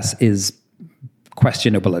success is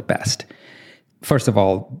questionable at best. First of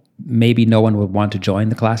all, maybe no one would want to join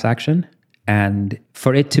the class action. And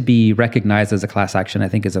for it to be recognized as a class action, I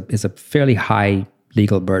think is a fairly high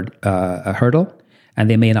legal hurdle, and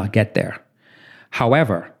they may not get there.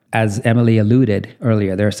 However, as Emily alluded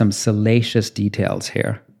earlier, there are some salacious details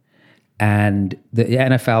here. And the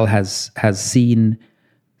NFL has seen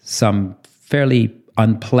some fairly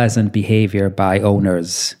unpleasant behavior by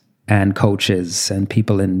owners and coaches and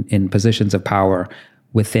people in positions of power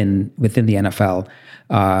within the NFL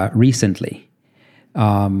recently.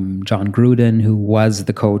 John Gruden, who was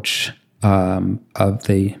the coach of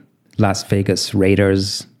the Las Vegas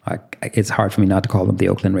Raiders, it's hard for me not to call them the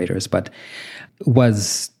Oakland Raiders, but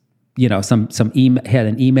was, had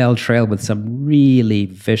an email trail with some really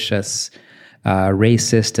vicious,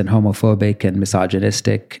 racist and homophobic and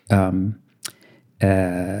misogynistic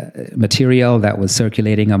material that was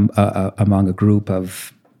circulating among a group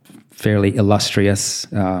of fairly illustrious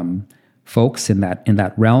folks in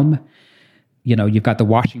that realm. You've got the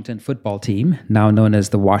Washington football team, now known as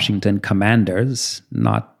the Washington Commanders,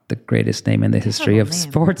 not the greatest name in the history of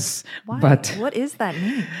sports. Why? But what is that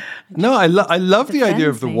name? No, I love the idea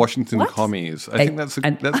of the name. Washington Commies. I think that's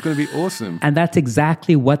going to be awesome. And that's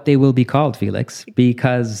exactly what they will be called, Felix,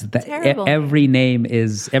 because every name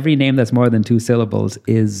that's more than two syllables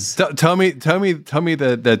is. Tell me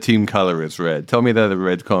their team color is red. Tell me they're the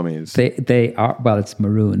red Commies. They are. Well, it's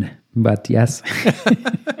maroon, but yes.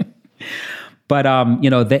 But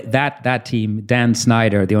that team, Dan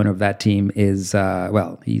Snyder, the owner of that team, is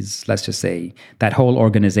let's just say that whole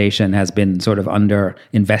organization has been sort of under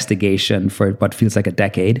investigation for what feels like a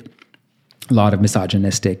decade. A lot of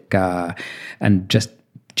misogynistic and just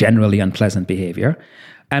generally unpleasant behavior.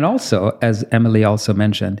 And also, as Emily also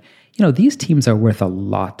mentioned, these teams are worth a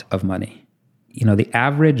lot of money. the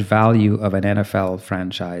average value of an NFL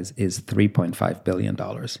franchise is $3.5 billion.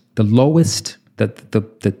 The lowest,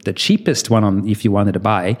 the cheapest one if you wanted to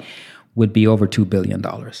buy would be over $2 billion.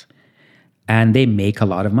 And they make a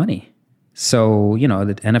lot of money. So, the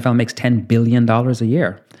NFL makes $10 billion a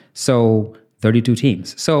year. So 32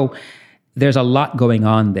 teams. So there's a lot going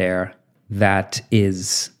on there that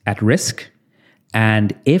is at risk.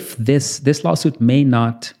 And if this lawsuit may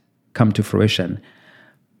not come to fruition,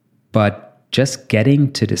 but just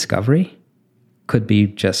getting to discovery could be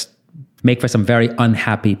just make for some very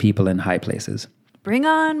unhappy people in high places. Bring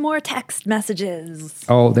on more text messages.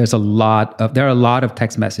 Oh, there are a lot of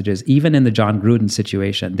text messages. Even in the John Gruden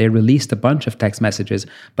situation, they released a bunch of text messages,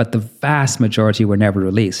 but the vast majority were never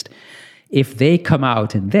released. If they come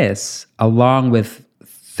out in this, along with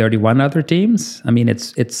 31 other teams, I mean,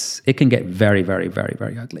 it can get very, very, very,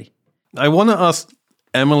 very ugly. I want to ask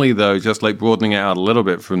Emily, though, just like broadening it out a little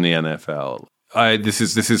bit from the NFL. This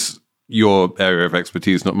is your area of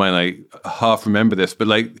expertise, not mine. I half remember this, but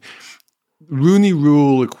like Rooney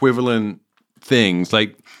Rule equivalent things,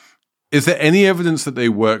 like, is there any evidence that they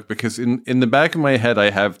work? Because in the back of my head, I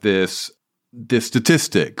have this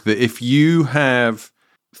statistic that if you have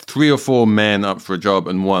 3 or 4 men up for a job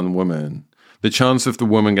and 1 woman, the chance of the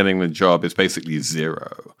woman getting the job is basically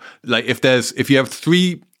 0. Like if you have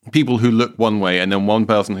 3 people who look one way and then 1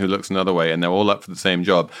 person who looks another way and they're all up for the same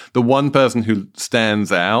job, the 1 person who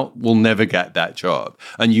stands out will never get that job.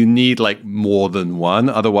 And you need like more than 1.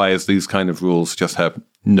 Otherwise, these kind of rules just have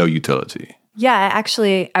no utility. Yeah,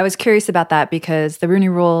 actually, I was curious about that because the Rooney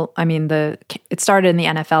Rule, I mean, it started in the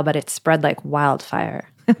NFL, but it spread like wildfire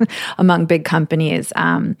among big companies.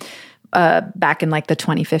 Back in like the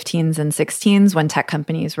 2015s and 16s when tech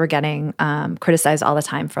companies were getting criticized all the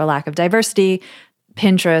time for a lack of diversity.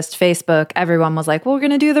 Pinterest, Facebook, everyone was like, well, we're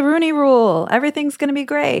going to do the Rooney Rule. Everything's going to be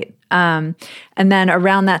great. And then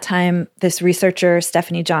around that time, this researcher,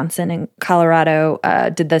 Stephanie Johnson in Colorado,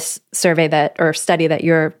 did this study that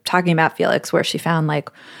you're talking about, Felix, where she found like,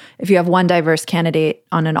 if you have 1 diverse candidate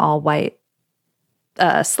on an all-white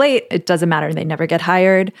slate, it doesn't matter. They never get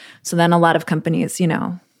hired. So then a lot of companies,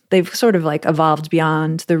 they've sort of like evolved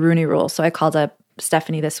beyond the Rooney Rule. So I called up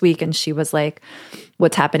Stephanie this week and she was like,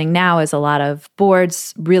 what's happening now is a lot of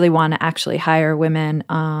boards really want to actually hire women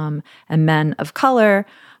and men of color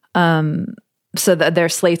so that their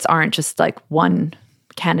slates aren't just like 1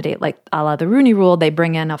 candidate like a la the Rooney Rule. They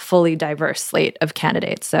bring in a fully diverse slate of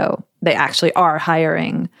candidates. So they actually are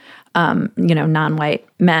hiring non-white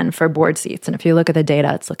men for board seats. And if you look at the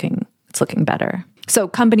data, it's looking better. So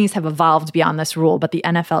companies have evolved beyond this rule, but the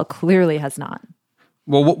NFL clearly has not.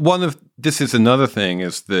 Well, this is another thing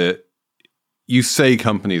is that you say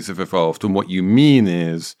companies have evolved, and what you mean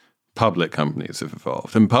is public companies have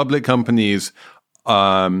evolved. And public companies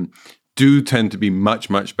do tend to be much,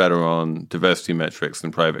 much better on diversity metrics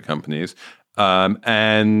than private companies.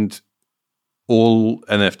 And all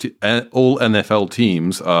NFL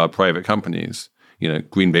teams are private companies,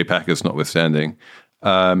 Green Bay Packers notwithstanding.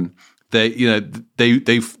 They're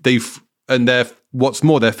what's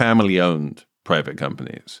more, they're family-owned private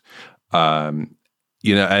companies, and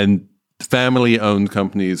family-owned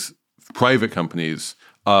companies, private companies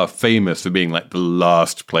are famous for being like the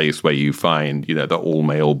last place where you find, the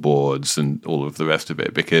all-male boards and all of the rest of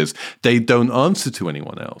it because they don't answer to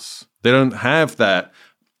anyone else. They don't have that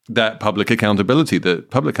public accountability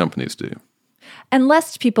that public companies do. And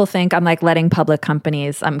lest people think I'm like letting public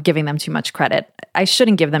companies, I'm giving them too much credit. I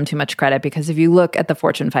shouldn't give them too much credit because if you look at the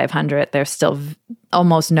Fortune 500, there's still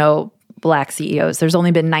almost no Black CEOs. There's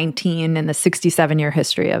only been 19 in the 67-year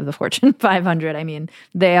history of the Fortune 500. I mean,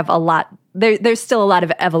 they have a lot. There's still a lot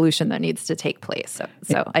of evolution that needs to take place.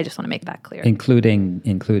 So I just want to make that clear.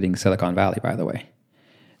 Including Silicon Valley, by the way.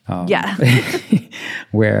 Yeah.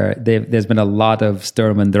 Where there's been a lot of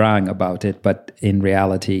Sturm und Drang about it, but in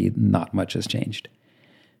reality, not much has changed.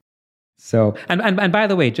 So, and by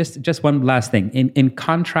the way, just one last thing. In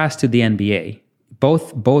contrast to the NBA,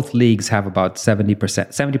 both leagues have about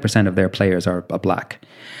 70% of their players are Black.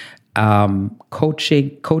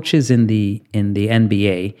 Coaches in the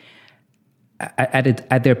NBA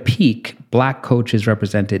at their peak, Black coaches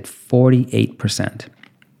represented 48%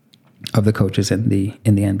 of the coaches in the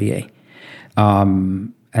NBA,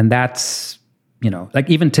 and that's like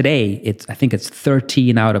even today, I think it's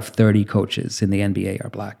 13 out of 30 coaches in the NBA are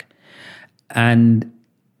Black, and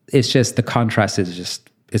it's just the contrast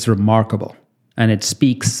it's remarkable. And it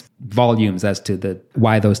speaks volumes as to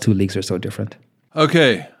why those two leagues are so different.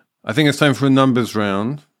 Okay. I think it's time for a numbers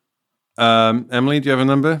round. Emily, do you have a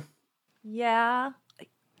number? Yeah. Okay.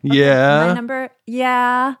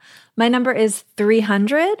 Yeah. My number is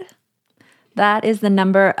 300. That is the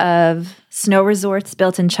number of snow resorts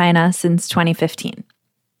built in China since 2015,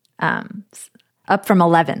 up from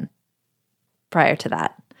 11 prior to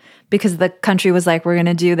that. Because the country was like, we're going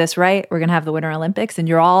to do this right. We're going to have the Winter Olympics, and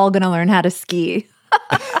you're all going to learn how to ski.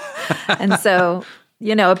 And so,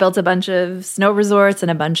 it built a bunch of snow resorts and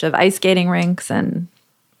a bunch of ice skating rinks, and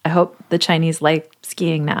I hope the Chinese like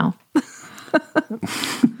skiing now.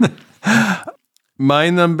 My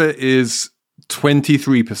number is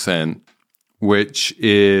 23%, which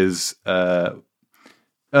is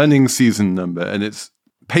earnings season number, and it's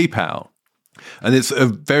PayPal. And it's a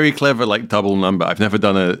very clever, double number. I've never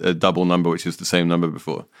done a double number, which is the same number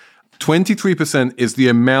before. 23% is the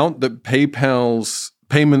amount that PayPal's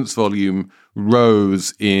payments volume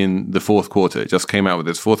rose in the fourth quarter. It just came out with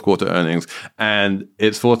its fourth quarter earnings, and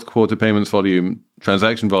its fourth quarter payments volume,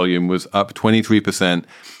 transaction volume, was up 23%.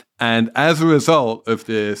 And as a result of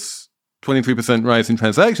this 23% rise in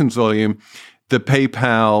transactions volume, the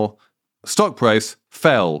PayPal stock price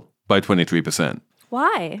fell by 23%.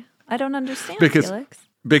 Why? I don't understand, Felix.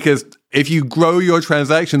 Because if you grow your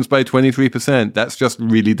transactions by 23%, that's just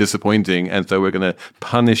really disappointing. And so we're going to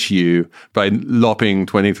punish you by lopping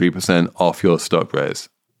 23% off your stock price.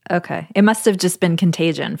 Okay. It must have just been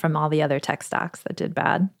contagion from all the other tech stocks that did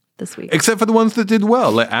bad this week. Except for the ones that did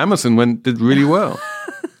well. Like Amazon did really well.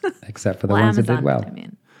 Except for the ones Amazon, that did well. I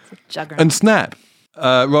mean, it's a juggernaut. And Snap.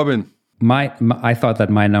 Robin. I thought that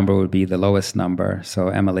my number would be the lowest number. So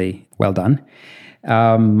Emily, well done.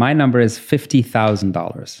 My number is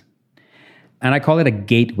 $50,000. And I call it a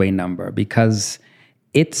gateway number because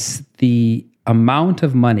it's the amount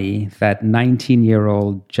of money that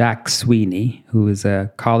 19-year-old Jack Sweeney, who is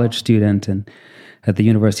a college student at the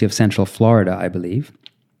University of Central Florida, I believe,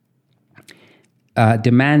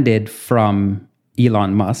 demanded from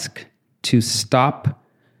Elon Musk to stop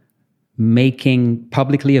making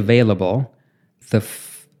publicly available the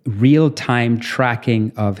real-time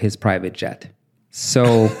tracking of his private jet.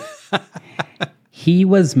 So he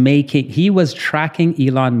was tracking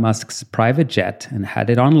Elon Musk's private jet and had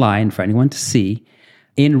it online for anyone to see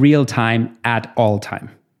in real time at all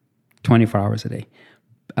time, 24 hours a day,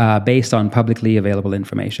 based on publicly available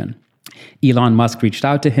information. Elon Musk reached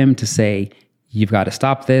out to him to say, you've got to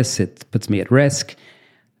stop this. It puts me at risk.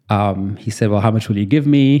 He said, well, how much will you give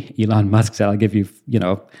me? Elon Musk said, I'll give you,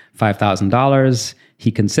 $5,000.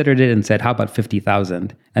 He considered it and said, how about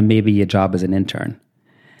 $50,000 and maybe a job as an intern?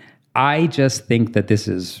 I just think that this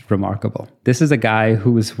is remarkable. This is a guy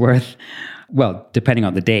who is worth, well, depending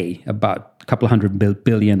on the day, about a couple $100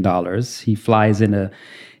 billion. He flies in a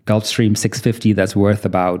Gulfstream 650 that's worth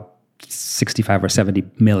about $65 or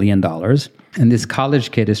 $70 million. And this college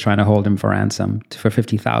kid is trying to hold him for ransom for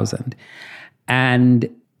 $50,000. And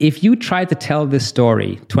if you tried to tell this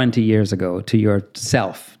story 20 years ago to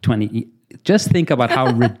yourself, just think about how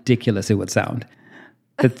ridiculous it would sound.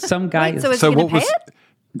 That some guy... Wait, so is he going to pay it?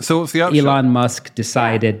 So what's the upshot? Elon Musk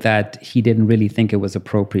decided that he didn't really think it was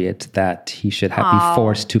appropriate that he should be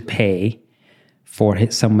forced to pay for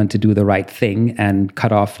someone to do the right thing and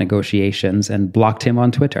cut off negotiations and blocked him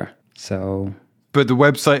on Twitter. So... But the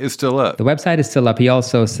website is still up. The website is still up. He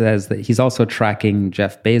also says that he's also tracking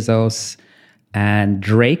Jeff Bezos and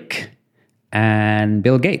Drake and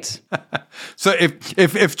Bill Gates. So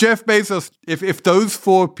if Jeff Bezos, if those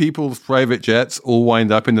four people's private jets all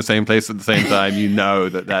wind up in the same place at the same time,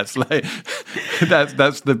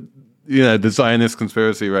 that's the Zionist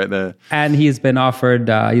conspiracy right there. And he's been offered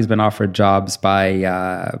jobs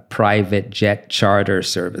by private jet charter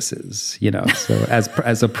services, so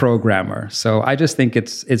as a programmer. So I just think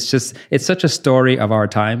it's such a story of our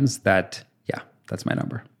times that that's my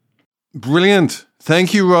number. Brilliant.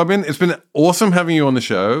 Thank you, Robin. It's been awesome having you on the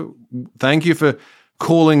show. Thank you for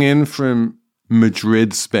calling in from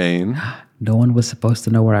Madrid, Spain. No one was supposed to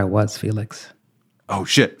know where I was, Felix. Oh,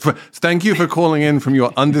 shit. Thank you for calling in from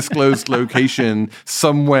your undisclosed location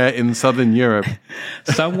somewhere in Southern Europe.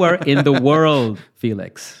 Somewhere in the world,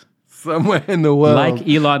 Felix. Somewhere in the world. Like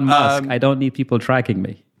Elon Musk. I don't need people tracking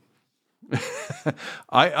me.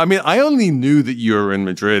 I mean, I only knew that you were in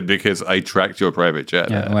Madrid because I tracked your private jet.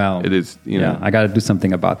 Yeah, well, it is, I got to do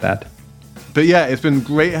something about that. But yeah, it's been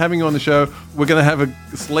great having you on the show. We're going to have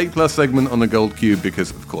a Slate Plus segment on the Gold Cube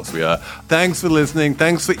because, of course, we are. Thanks for listening.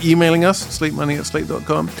 Thanks for emailing us,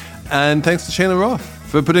 slatemoney@slate.com. And thanks to Shayna Roth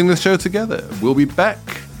for putting this show together. We'll be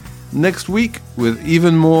back next week with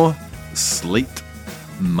even more Slate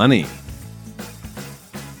Money.